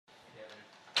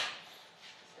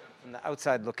From the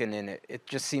outside looking in, it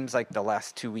just seems like the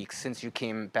last 2 weeks since you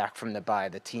came back from the bye,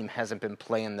 the team hasn't been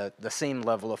playing the same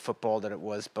level of football that it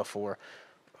was before.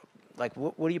 Like,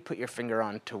 what do you put your finger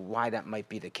on to why that might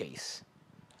be the case?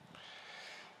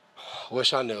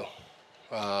 Wish I knew.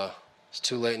 Uh, it's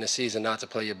too late in the season not to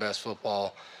play your best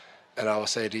football, and I would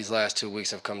say these last 2 weeks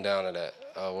have come down to that.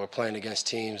 We're playing against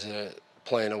teams that are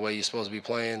playing the way you're supposed to be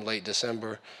playing late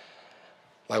December.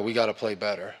 Like, we got to play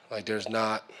better. Like, there's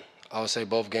not, I would say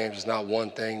both games, there's not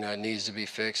one thing that needs to be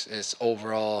fixed. It's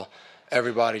overall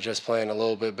everybody just playing a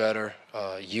little bit better,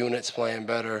 units playing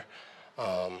better,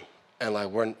 um, and like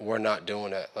we're not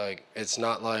doing that. Like, it's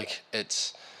not like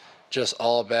it's just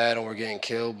all bad and we're getting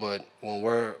killed, but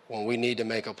when we need to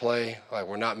make a play, like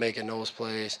we're not making those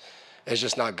plays. It's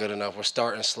just not good enough. We're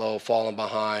starting slow, falling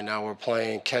behind. Now we're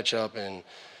playing catch up, and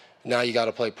now you got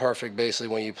to play perfect. Basically,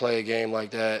 when you play a game like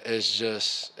that,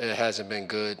 it hasn't been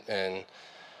good, and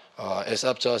it's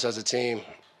up to us as a team.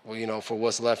 For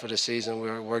what's left of the season,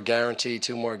 we're guaranteed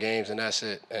 2 more games, and that's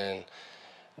it. And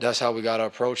that's how we got to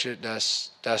approach it. That's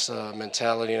a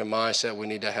mentality and a mindset we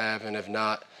need to have, and if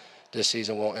not, this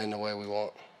season won't end the way we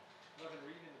want.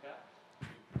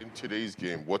 In today's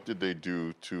game, what did they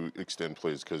do to extend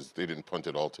plays? Because they didn't punt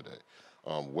at all today.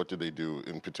 What did they do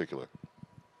in particular?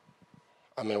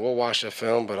 I mean, we'll watch the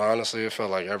film, but honestly, it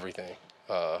felt like everything.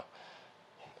 Uh,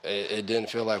 it didn't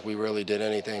feel like we really did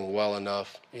anything well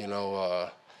enough.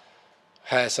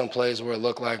 Had some plays where it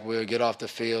looked like we would get off the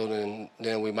field and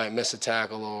then we might miss a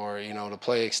tackle, or the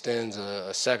play extends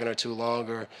a second or two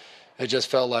longer. It just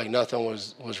felt like nothing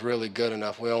was really good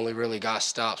enough. We only really got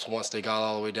stops once they got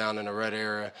all the way down in the red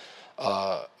area.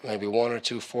 Maybe one or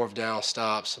two fourth down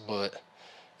stops, but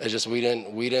it's just we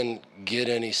didn't get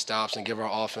any stops and give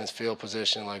our offense field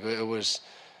position. Like,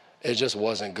 it just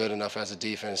wasn't good enough as a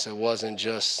defense. It wasn't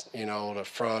just the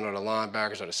front or the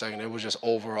linebackers or the second. It was just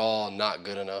overall not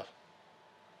good enough.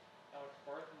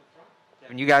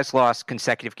 When you guys lost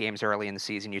consecutive games early in the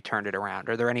season, you turned it around.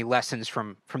 Are there any lessons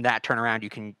from that turnaround you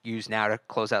can use now to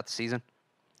close out the season?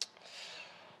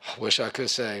 I wish I could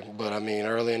say, but I mean,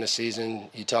 early in the season,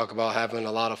 you talk about having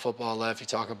a lot of football left. You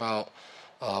talk about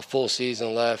full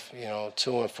season left.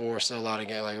 2-4, still a lot of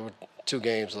games. Like, 2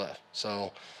 games left.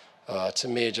 So to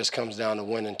me, it just comes down to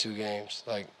winning 2 games.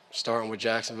 Like, starting with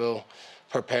Jacksonville,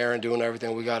 preparing, doing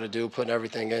everything we got to do, putting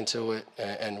everything into it,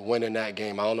 and winning that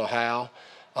game. I don't know how.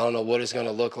 I don't know what it's going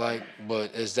to look like,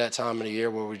 but it's that time of the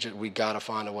year where we got to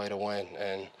find a way to win,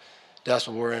 and that's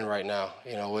what we're in right now.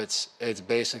 It's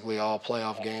basically all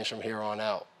playoff games from here on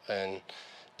out, and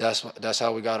that's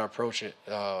how we got to approach it.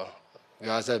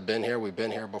 Guys that have been here, we've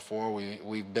been here before.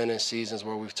 We've been in seasons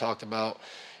where we've talked about,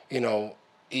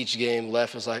 each game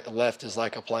left is like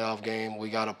a playoff game. We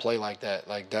got to play like that.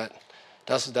 Like that.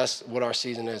 That's what our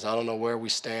season is. I don't know where we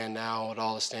stand now with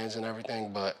all the stands and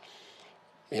everything, but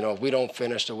if we don't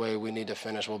finish the way we need to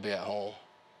finish, we'll be at home.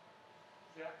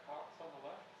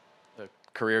 The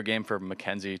career game for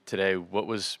McKenzie today, what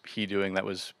was he doing that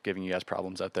was giving you guys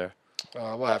problems out there?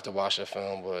 We'll have to watch the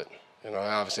film, but I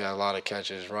obviously had a lot of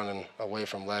catches, running away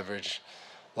from leverage,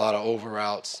 a lot of over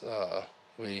routes.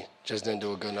 We just didn't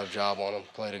do a good enough job on him.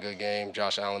 Played a good game.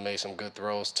 Josh Allen made some good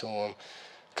throws to him,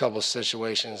 a couple of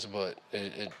situations, but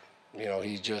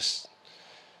he just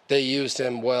they used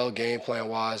him well game plan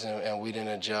wise, and we didn't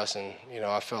adjust. And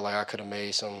I felt like I could have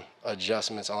made some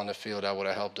adjustments on the field that would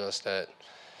have helped us. That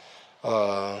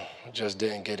just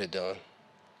didn't get it done.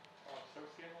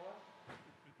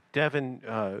 Devin,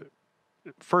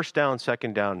 first down,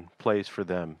 second down plays for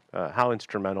them. How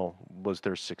instrumental was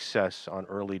their success on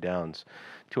early downs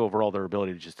to overall their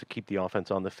ability to keep the offense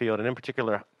on the field? And in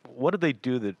particular, what did they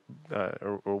do that,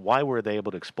 or why were they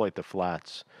able to exploit the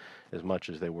flats as much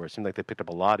as they were? It seemed like they picked up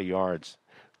a lot of yards,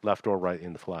 left or right,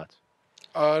 in the flats.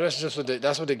 That's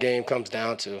what the game comes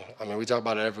down to. I mean, we talk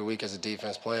about it every week as a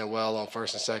defense, playing well on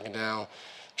first and second down,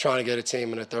 trying to get a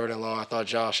team in the third and long. I thought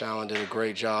Josh Allen did a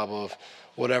great job of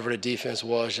whatever the defense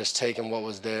was, just taking what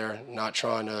was there, not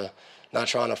trying to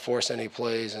force any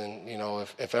plays. And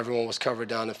if everyone was covered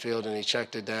down the field and he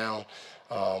checked it down,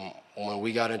 when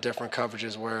we got in different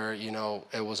coverages where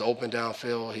it was open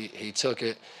downfield, he took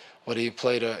it. But he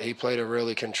played a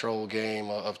really controlled game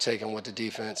of taking what the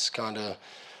defense kind of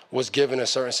was given in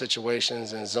certain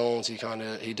situations and zones.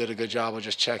 He did a good job of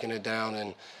just checking it down,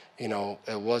 and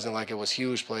it wasn't like it was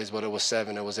huge plays, but it was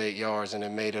 7, it was 8 yards, and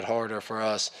it made it harder for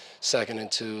us, 2nd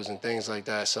and 2s and things like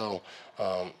that. So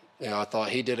I thought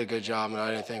he did a good job, and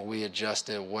I didn't think we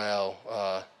adjusted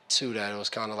well to that. It was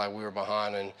kind of like we were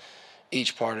behind in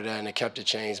each part of that, and it kept the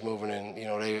chains moving, and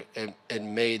it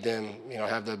made them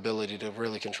have the ability to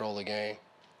really control the game.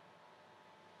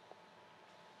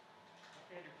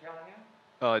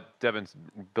 Devin,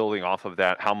 building off of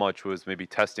that, how much was maybe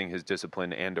testing his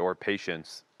discipline and or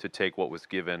patience to take what was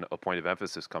given a point of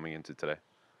emphasis coming into today?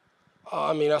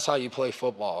 I mean, that's how you play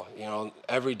football. You know,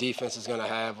 every defense is going to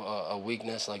have a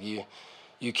weakness. Like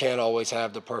you can't always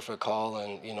have the perfect call,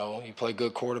 and you know, you play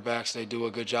good quarterbacks; they do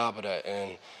a good job of that.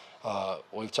 And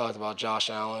we've talked about Josh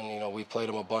Allen. You know, we've played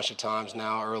him a bunch of times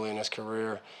now early in his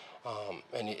career,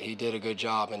 and he did a good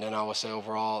job. And then I would say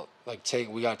overall, like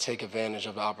we got to take advantage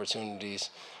of the opportunities.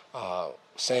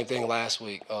 Same thing last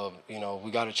week. You know,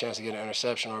 we got a chance to get an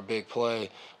interception or a big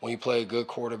play. When you play a good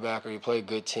quarterback or you play a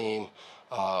good team,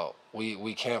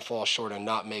 we can't fall short and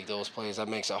not make those plays. That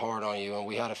makes it hard on you. And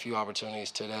we had a few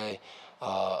opportunities today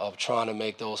of trying to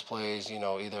make those plays, you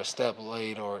know, either a step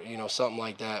late or, you know, something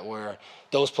like that, where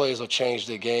those plays will change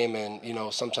the game and, you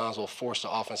know, sometimes will force the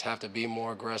offense have to be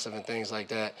more aggressive and things like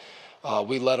that.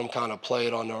 We let them kind of play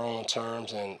it on their own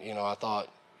terms. And, you know, I thought,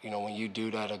 you know, when you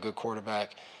do that, a good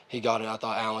quarterback, he got it. I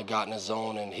thought Allen got in his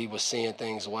zone and he was seeing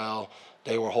things well.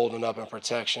 They were holding up in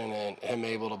protection and him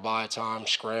able to buy time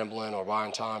scrambling or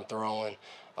buying time throwing,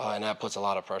 and that puts a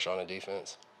lot of pressure on the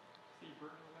defense.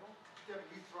 Devin,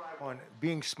 you thrive on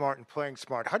being smart and playing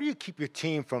smart. How do you keep your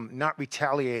team from not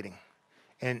retaliating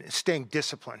and staying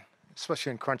disciplined,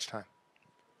 especially in crunch time?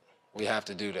 We have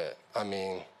to do that. I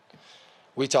mean,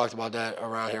 we talked about that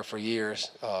around here for years.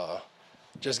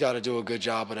 Just got to do a good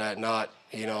job of that. Not,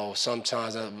 you know,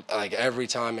 sometimes like every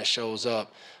time it shows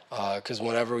up, because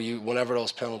whenever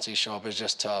those penalties show up, it's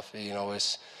just tough. You know,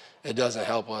 it doesn't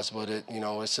help us, but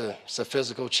it's a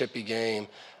physical, chippy game.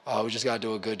 We just got to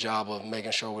do a good job of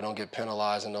making sure we don't get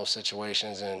penalized in those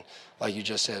situations. And like you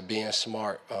just said, being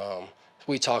smart.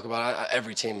 We talk about it.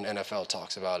 Every team in the NFL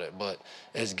talks about it, but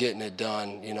it's getting it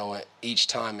done, you know, each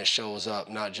time it shows up,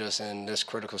 not just in this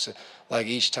critical, like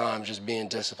each time just being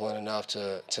disciplined enough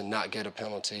to not get a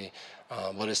penalty.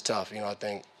 But it's tough. You know, I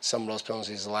think some of those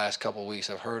penalties the last couple of weeks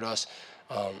have hurt us.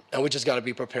 And we just got to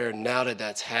be prepared. Now that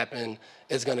that's happened,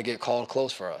 it's going to get called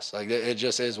close for us. Like, it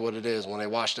just is what it is. When they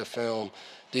watch the film,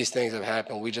 these things have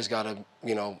happened. We just got to,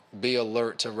 you know, be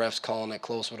alert to refs calling it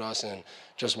close with us and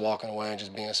just walking away and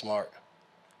just being smart.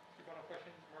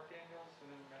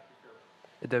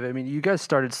 David, I mean, you guys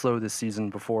started slow this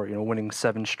season before, you know, winning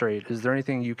 7 straight. Is there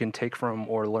anything you can take from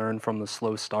or learn from the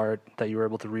slow start that you were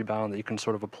able to rebound that you can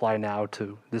sort of apply now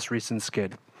to this recent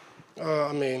skid?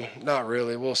 I mean, not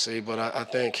really. We'll see. But I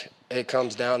think it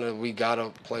comes down to we got to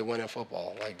play winning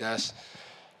football. Like, that's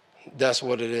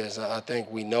what it is. I think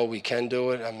we know we can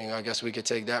do it. I mean, I guess we could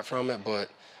take that from it.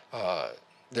 But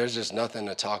there's just nothing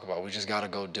to talk about. We just got to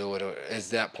go do it. It's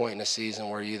that point in the season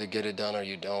where you either get it done or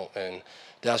you don't. And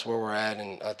that's where we're at,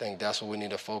 and I think that's what we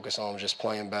need to focus on, just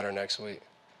playing better next week.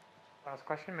 Last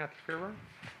question, Matthew Fairburn.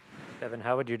 Devin,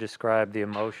 how would you describe the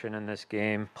emotion in this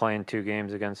game, playing 2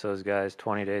 games against those guys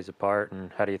 20 days apart,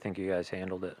 and how do you think you guys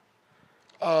handled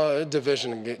it?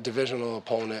 Divisional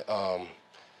opponent.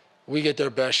 We get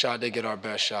their best shot, they get our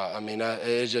best shot. I mean,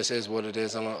 it just is what it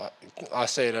is. I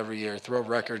say it every year, throw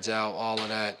records out, all of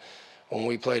that. When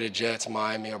we play the Jets,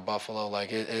 Miami, or Buffalo,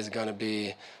 like, it is going to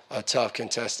be a tough,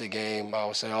 contested game. I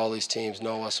would say all these teams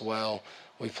know us well.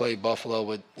 We played Buffalo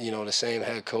with, you know, the same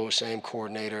head coach, same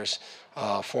coordinators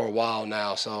for a while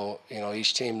now. So, you know,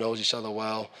 each team knows each other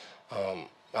well.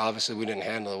 Obviously, we didn't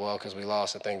handle it well because we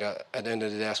lost. I think that at the end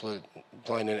of the day, that's what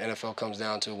playing in the NFL comes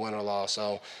down to, win or loss.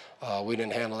 So we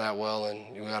didn't handle that well,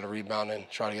 and we got to rebound and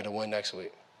try to get a win next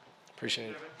week.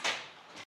 Appreciate it.